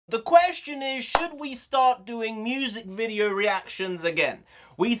The question is, should we start doing music video reactions again?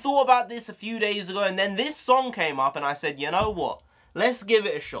 We thought about this a few days ago and then this song came up and I said, you know what? Let's give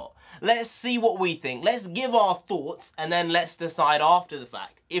it a shot. Let's see what we think. Let's give our thoughts and then let's decide after the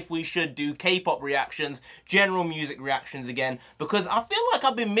fact if we should do K-pop reactions, general music reactions again, because I feel like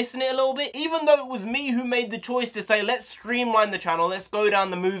I've been missing it a little bit, even though it was me who made the choice to say, let's streamline the channel, let's go down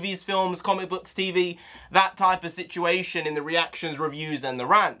the movies, films, comic books, TV, that type of situation in the reactions, reviews, and the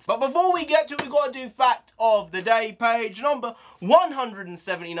rants. But before we get to it, we've got to do fact of the day, page number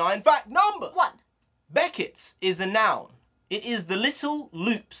 179. Fact number 1. Beckett's is a noun. It is the little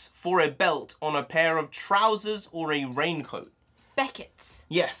loops for a belt on a pair of trousers or a raincoat. Beckett's?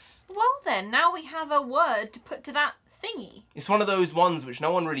 Yes. Well then, now we have a word to put to that thingy. It's one of those ones which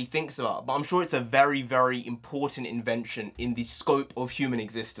no one really thinks about, but I'm sure it's a very, very important invention in the scope of human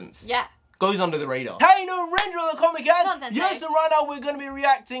existence. Yeah. Goes under the radar. Hey, NarendraTheComic, and yes, and right now we're going to be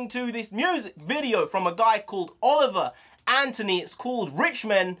reacting to this music video from a guy called Oliver Anthony. It's called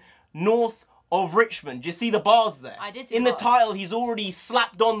Richmond, North of Richmond. Do you see the bars there? I did see in the title, he's already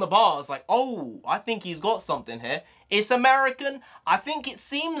slapped on the bars. Like, oh, I think he's got something here. It's American. I think it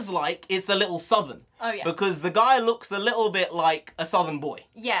seems like it's a little southern. Oh, yeah. Because the guy looks a little bit like a southern boy.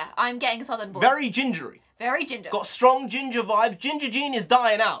 Yeah, I'm getting a southern boy. Very gingery. Very ginger. Got strong ginger vibes. Ginger gene is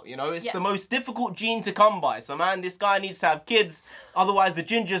dying out, you know. It's the most difficult gene to come by. So, man, this guy needs to have kids. Otherwise, the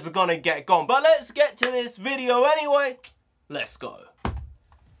gingers are gonna get gone. But let's get to this video anyway. Let's go.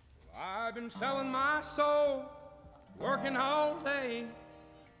 I've been selling my soul, working all day,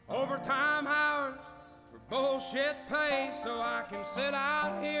 overtime hours for bullshit pay, so I can sit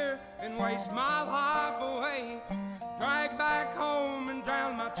out here and waste my life away, drag back home and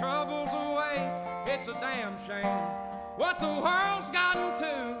drown my troubles away. It's a damn shame what the world's gotten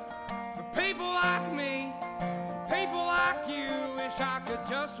to for people like me, people like you. Wish I could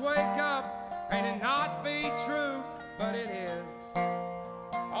just wake up and it not be true, but it is.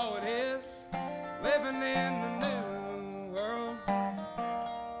 Oh, it is living in the new world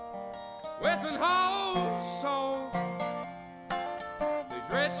with an whole soul. These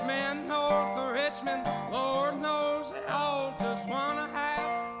rich men north of Richmond, Lord knows they all just wanna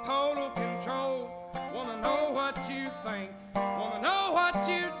have total control. Wanna know what you think, wanna know what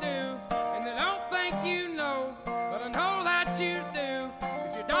you do, and they don't think you know, but I know that you do.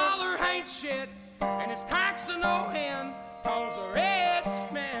 'Cause your dollar ain't shit, and it's taxed to no end. 'Cause the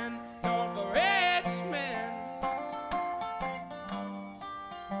rich men, north of Richmond.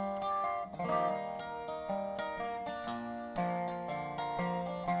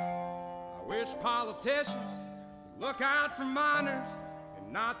 I wish politicians would look out for miners,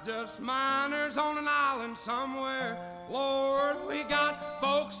 and not just miners on an island somewhere. Lord, we got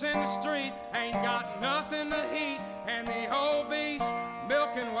folks in the street, ain't got nothing to eat, and the obese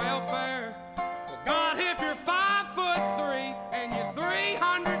milking welfare. Well, God, if you're 5'3" and you're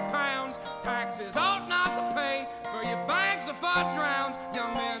 300 pounds, taxes ought not to pay for your bags of fudge rounds.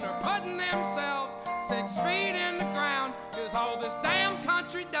 Young men are putting themselves 6 feet in the ground, 'cause all this damn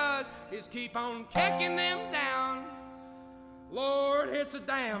country does is keep on kicking them down. Lord, it's a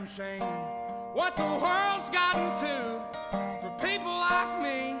damn shame what the world's gotten to for people like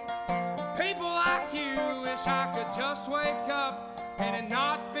me, people like you. Wish I could just wake up and it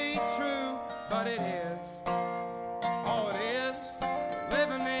not be true, but it is. Oh, it is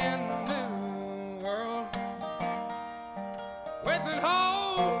living in the new world with an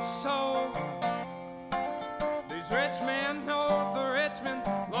whole soul. These rich men north of Richmond,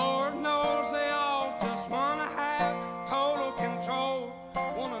 Lord knows they all just wanna have total control.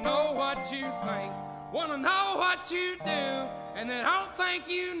 Wanna know what you think, wanna know what you do, and they don't think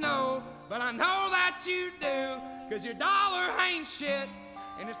you know, but I know that you do. 'Cause your dollar ain't shit,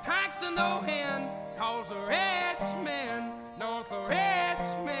 and it's taxed to no end. 'Cause the rich men, north of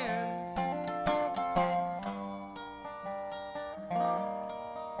Richmond.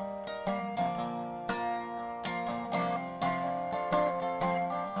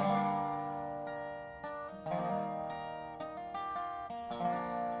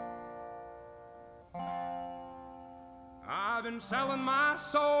 I've been selling my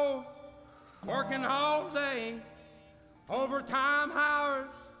soul, working all day, overtime hours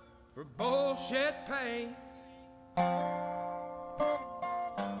for bullshit pay.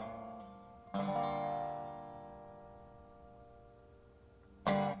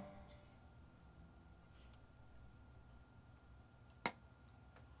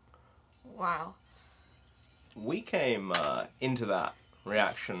 Wow. We came into that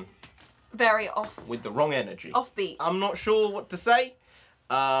reaction Very off. with the wrong energy. Offbeat. I'm not sure what to say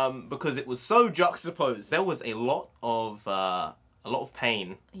because it was so juxtaposed. There was a lot of a lot of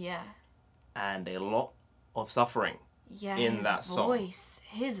pain Yeah. and a lot of suffering Yeah, in that song.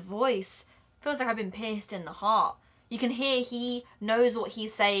 His voice feels like I've been pierced in the heart. You can hear he knows what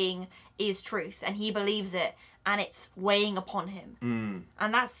he's saying is truth and he believes it and it's weighing upon him.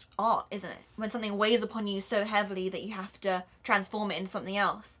 And that's art, isn't it? When something weighs upon you so heavily that you have to transform it into something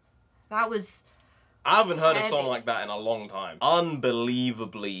else. That was I haven't heard a heavy. song like that in a long time.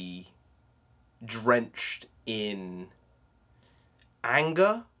 Unbelievably drenched in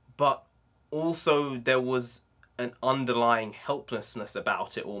anger, but also there was an underlying helplessness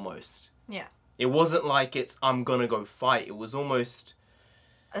about it almost. Yeah. It wasn't like it's, I'm gonna go fight. It was almost,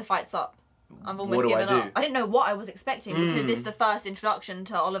 The fight's up. I've almost what do I given up. do? I didn't know what I was expecting because this is the first introduction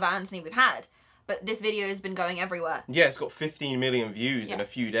to Oliver Anthony we've had. But this video has been going everywhere. yeah, it's got 15 million views in Yeah. a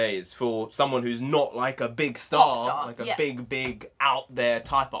few days for someone who's not like a big star, Pop star, like a yeah. big out there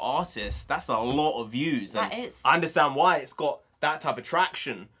type of artist. That's a lot of views. That and is. I understand why it's got that type of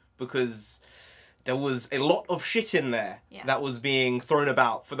traction, because there was a lot of shit in there Yeah. that was being thrown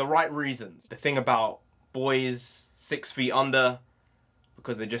about for the right reasons. The thing about boys 6 feet under,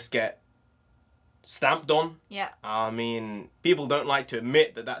 because they just get stamped on. Yeah. I mean, people don't like to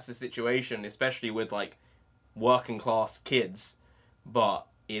admit that that's the situation, especially with like working class kids, but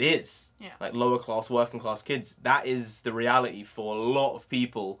it is. Yeah. Like lower class, working class kids. That is the reality for a lot of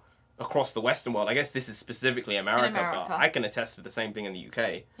people across the Western world. I guess this is specifically America, America. but I can attest to the same thing in the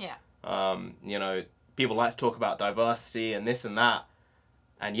UK. Yeah. You know, people like to talk about diversity and this and that.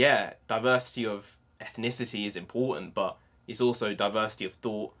 And yeah, diversity of ethnicity is important, but it's also diversity of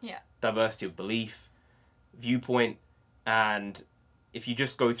thought, Yeah. diversity of belief, viewpoint. And if you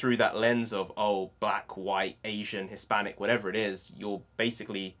just go through that lens of, oh, black, white, Asian, Hispanic, whatever it is, you're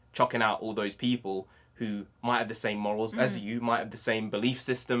basically chucking out all those people who might have the same morals as you, might have the same belief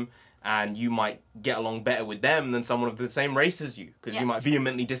system, and you might get along better with them than someone of the same race as you, because Yeah. you might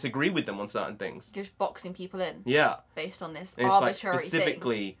vehemently disagree with them on certain things. Just boxing people in Yeah. based on this And it's like arbitrary thing.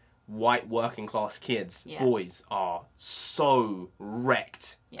 specifically white working class kids, Yeah. boys are so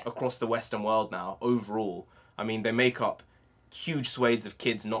wrecked Yeah. across the Western world now, overall. I mean, they make up huge swathes of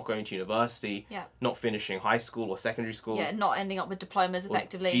kids not going to university, Yeah. not finishing high school or secondary school, Yeah, not ending up with diplomas or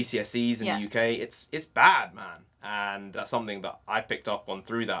effectively. GCSEs in Yeah. the UK. It's bad, man. And that's something that I picked up on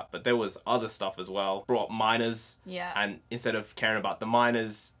through that. But there was other stuff as well. Brought up miners. Yeah. And instead of caring about the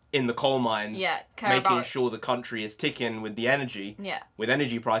miners in the coal mines, Yeah, care making about- sure the country is ticking with the energy, Yeah. with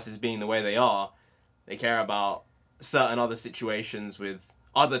energy prices being the way they are, they care about certain other situations with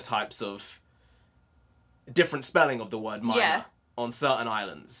other types of different spelling of the word miner Yeah. on certain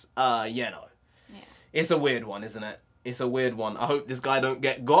islands. Yeah. It's a weird one, isn't it? It's a weird one. I hope this guy don't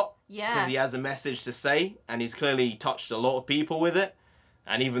get got. Yeah. Because he has a message to say, and he's clearly touched a lot of people with it.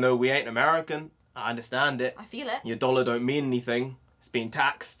 And even though we ain't American, I understand it. I feel it. Your dollar don't mean anything. It's being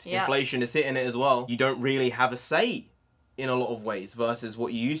taxed. Yeah. Inflation is hitting it as well. You don't really have a say in a lot of ways versus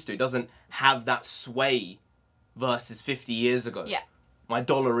what you used to. It doesn't have that sway versus 50 years ago. Yeah. My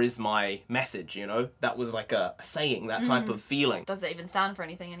dollar is my message, you know? That was like a saying, that type of feeling. Does it even stand for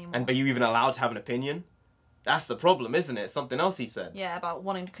anything anymore? And are you even allowed to have an opinion? That's the problem, isn't it? Something else he said. Yeah, about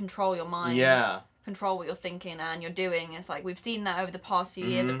wanting to control your mind. Yeah. Control what you're thinking and you're doing. It's like we've seen that over the past few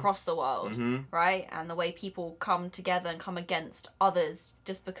years across the world, right? And the way people come together and come against others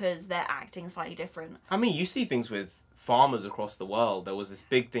just because they're acting slightly different. I mean, you see things with farmers across the world. There was this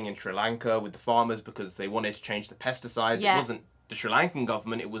big thing in Sri Lanka with the farmers because they wanted to change the pesticides. Yeah. It wasn't the Sri Lankan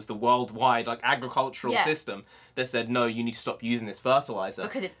government, it was the worldwide like agricultural Yeah. system that said, no, you need to stop using this fertilizer.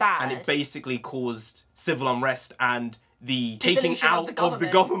 Because it's bad. And it basically caused civil unrest and the taking Dissolution out of the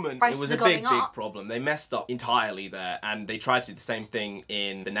government. Prices It was are a going big up. problem. They messed up entirely there, and they tried to do the same thing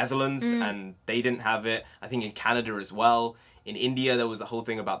in the Netherlands, and they didn't have it. I think in Canada as well. In India, there was a whole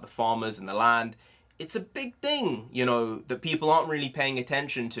thing about the farmers and the land. It's a big thing, you know, that people aren't really paying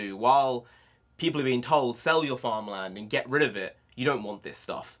attention to. While people are being told, sell your farmland and get rid of it, you don't want this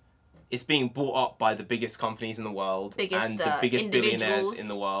stuff. It's being bought up by the biggest companies in the world and the biggest billionaires individuals. in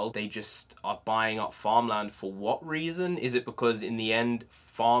the world. They just are buying up farmland for what reason? Is it because in the end,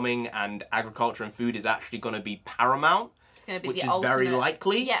 farming and agriculture and food is actually going to be paramount? It's going to be Which the is very ultimate-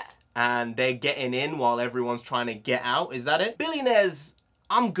 likely. Yeah. And they're getting in while everyone's trying to get out. Is that it? Billionaires,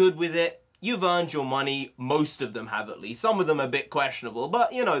 I'm good with it. You've earned your money. Most of them have, at least. Some of them are a bit questionable,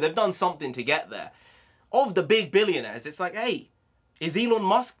 but you know, they've done something to get there. Of the big billionaires, it's like, hey, is Elon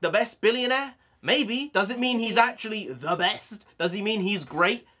Musk the best billionaire? Maybe. Does it mean he's actually the best? Does he mean he's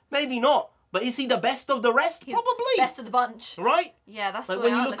great? Maybe not. But is he the best of the rest? He's Probably. best of the bunch. Right? Yeah, that's Like the way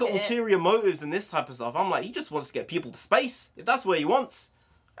when you I look at it. ulterior motives and this type of stuff, I'm like, he just wants to get people to space. If that's what he wants,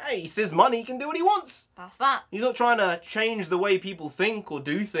 Hey, he says money, he can do what he wants. That's that. He's not trying to change the way people think or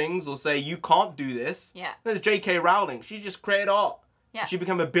do things or say you can't do this. Yeah. There's J.K. Rowling. She just created art. Yeah. She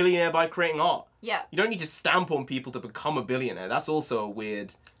became a billionaire by creating art. Yeah. You don't need to stamp on people to become a billionaire. That's also a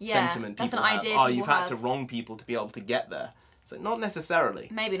weird sentiment that's people an have. idea Oh, people you've had have. to wrong people to be able to get there. So not necessarily.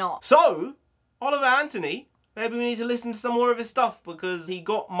 Maybe not. So, Oliver Anthony, maybe we need to listen to some more of his stuff because he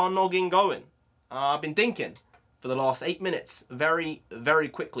got my noggin going. I've been thinking for the last 8 minutes, very, very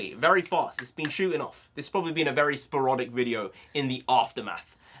quickly, very fast. It's been shooting off. This has probably been a very sporadic video in the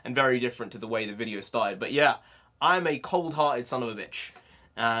aftermath and very different to the way the video started. But yeah, I'm a cold-hearted son of a bitch.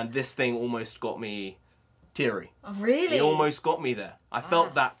 And this thing almost got me teary. Oh, really? It almost got me there. I felt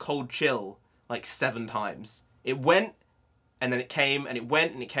Nice. that cold chill like 7 times. It went, and then it came, and it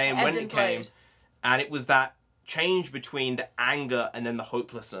went, and it came, went, and it came. And it was that change between the anger and then the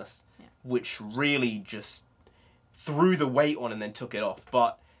hopelessness, which really just threw the weight on and then took it off.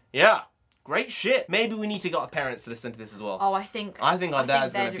 But yeah, great shit. Maybe we need to get our parents to listen to this as well. Oh, I think our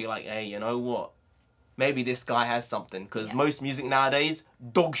dad's going to be like, hey, you know what? Maybe this guy has something. Because most music nowadays,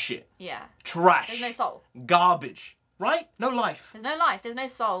 dog shit. Yeah. Trash. There's no soul. Garbage. Right? No life. There's no life. There's no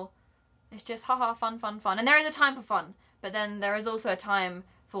soul. It's just haha, fun, fun, fun. And there is a time for fun. But then there is also a time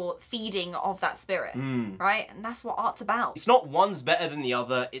for feeding of that spirit, right? And that's what art's about. It's not one's better than the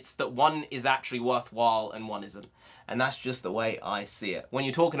other, it's that one is actually worthwhile and one isn't. And that's just the way I see it. When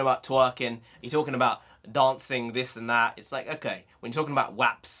you're talking about twerking, you're talking about dancing, this and that, it's like, okay, when you're talking about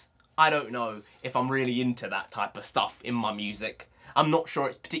WAPs, I don't know if I'm really into that type of stuff in my music. I'm not sure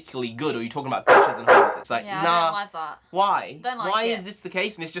it's particularly good, or you're talking about bitches and hoes. It's like, Yeah, nah, I don't like that. why? Don't like why it. is this the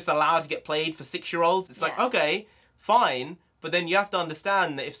case and it's just allowed to get played for 6-year-olds? It's like, Yeah. okay, fine, but then you have to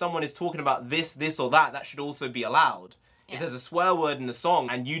understand that if someone is talking about this, this or that, that should also be allowed. Yeah. If there's a swear word in the song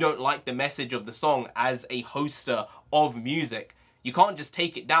and you don't like the message of the song as a hoster of music, you can't just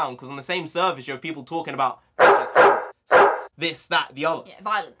take it down, because on the same service you have people talking about bitches, hoes, sluts, this, that, the other. Yeah,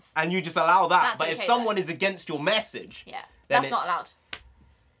 violence. And you just allow that. That's but if okay, someone though. is against your message, Yeah, then that's not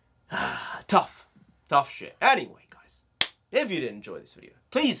allowed. tough shit. Anyway, guys, if you did enjoy this video,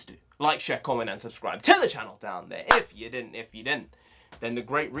 please do like, share, comment, and subscribe to the channel down there. If you didn't, then the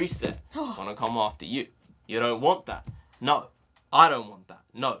Great Reset gonna come after you. You don't want that. No, I don't want that.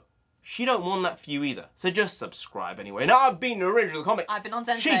 No, she don't want that for you either. So just subscribe anyway. Now, I've been NarendraTheComic. I've been on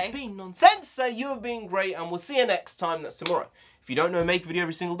Sensei. She's been on Sensei. You've been great, and we'll see you next time. That's tomorrow. If you don't know, make a video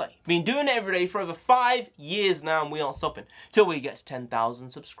every single day. Been doing it every day for over 5 years now, and we aren't stopping till we get to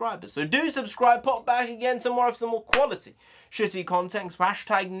 10,000 subscribers. So do subscribe, pop back again tomorrow for some more quality shitty content. So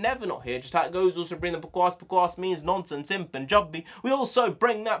hashtag never not here. Just how it goes. Also bring the bakwas means nonsense, imp and jubby. We also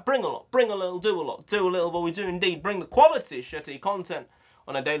bring a lot, bring a little, do a lot, do a little, but we do indeed bring the quality shitty content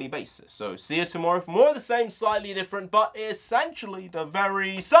on a daily basis. So see you tomorrow for more of the same, slightly different, but essentially the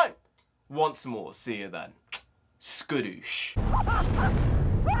very same. Once more, see you then. Skadoosh.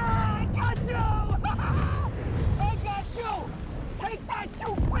 I got you! I got you! Take that, you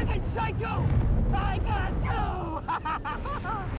friggin' psycho!